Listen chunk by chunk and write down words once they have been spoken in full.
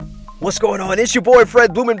What's going on? It's your boy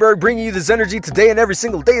Fred Blumenberg bringing you this energy today and every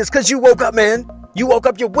single day. It's because you woke up, man. You woke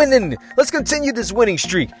up, you're winning. Let's continue this winning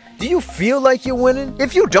streak. Do you feel like you're winning?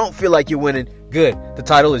 If you don't feel like you're winning, good. The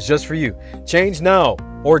title is just for you. Change now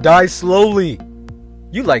or die slowly.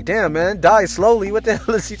 You like, damn, man, die slowly. What the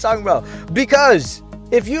hell is he talking about? Because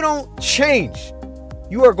if you don't change,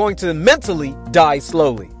 you are going to mentally die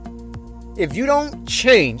slowly. If you don't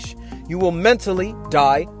change, you will mentally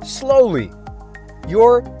die slowly.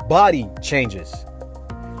 Your body changes.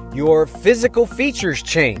 Your physical features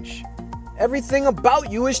change. Everything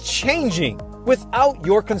about you is changing without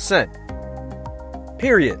your consent.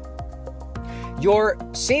 Period. Your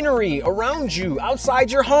scenery around you,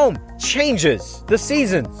 outside your home, changes. The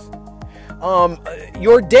seasons.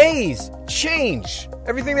 Your days change.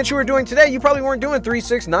 Everything that you were doing today, you probably weren't doing 3,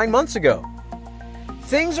 6, 9 months ago.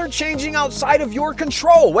 Things are changing outside of your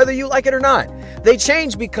control, whether you like it or not. They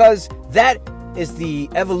change because that is the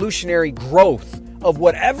evolutionary growth of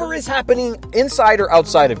whatever is happening inside or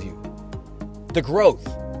outside of you. The growth.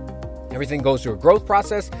 Everything goes through a growth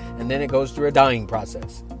process and then it goes through a dying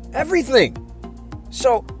process. Everything.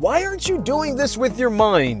 So why aren't you doing this with your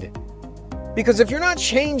mind? Because if you're not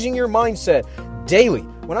changing your mindset daily,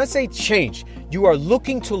 when I say change, you are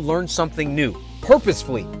looking to learn something new,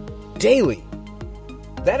 purposefully, daily.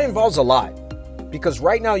 That involves a lot. Because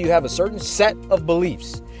right now you have a certain set of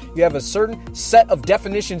beliefs. You have a certain set of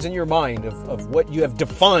definitions in your mind of what you have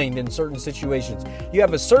defined in certain situations. You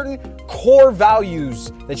have a certain core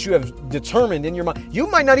values that you have determined in your mind. You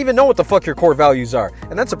might not even know what the fuck your core values are.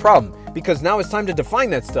 And that's a problem because now it's time to define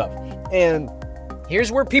that stuff. And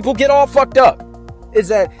here's where people get all fucked up is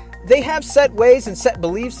that they have set ways and set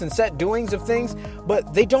beliefs and set doings of things,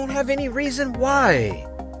 but they don't have any reason why.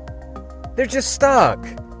 They're just stuck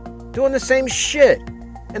doing the same shit.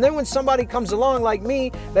 And then when somebody comes along like me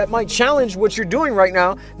that might challenge what you're doing right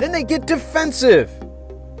now, then they get defensive.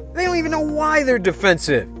 They don't even know why they're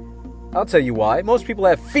defensive. I'll tell you why. Most people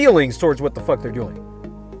have feelings towards what the fuck they're doing.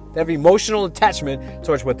 They have emotional attachment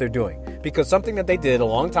towards what they're doing. Because something that they did a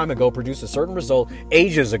long time ago produced a certain result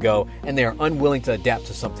ages ago, and they are unwilling to adapt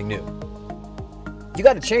to something new. You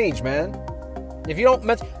got to change, man. If you don't...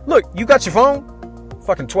 Look, you got your phone?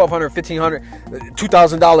 Fucking $1,200, $1,500,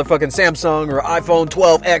 $2,000 fucking Samsung or iPhone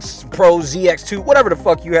 12X Pro ZX2, whatever the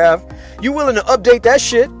fuck you have. You willing to update that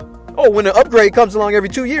shit? Oh, when an upgrade comes along every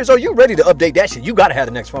 2 years, oh, you ready to update that shit. You gotta have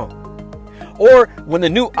the next phone. Or when the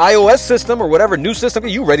new iOS system or whatever new system,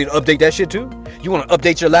 you ready to update that shit too? You want to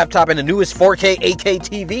update your laptop in the newest 4K, 8K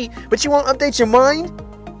TV, but you won't update your mind?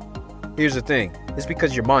 Here's the thing. It's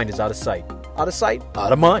because your mind is out of sight. Out of sight,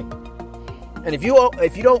 out of mind. And if you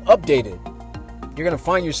don't update it, you're going to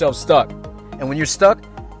find yourself stuck. And when you're stuck,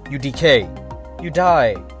 you decay. You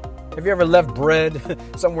die. Have you ever left bread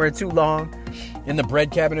somewhere too long in the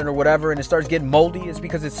bread cabinet or whatever and it starts getting moldy? It's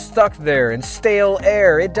because it's stuck there in stale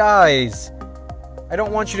air. It dies. I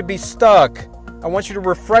don't want you to be stuck. I want you to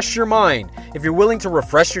refresh your mind. If you're willing to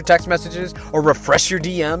refresh your text messages or refresh your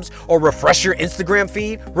DMs or refresh your Instagram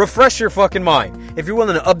feed, refresh your fucking mind. If you're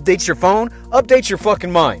willing to update your phone, update your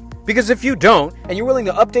fucking mind. Because if you don't, and you're willing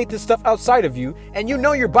to update this stuff outside of you, and you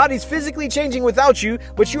know your body's physically changing without you,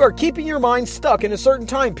 but you are keeping your mind stuck in a certain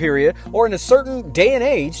time period or in a certain day and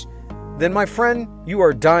age, then my friend, you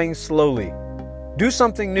are dying slowly. Do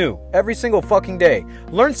something new every single fucking day.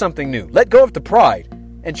 Learn something new. Let go of the pride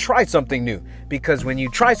and try something new. Because when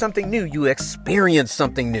you try something new, you experience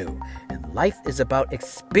something new. And life is about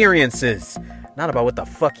experiences, not about what the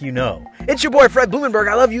fuck you know. It's your boy Fred Blumenberg.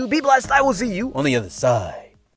 I love you. Be blessed. I will see you on the other side.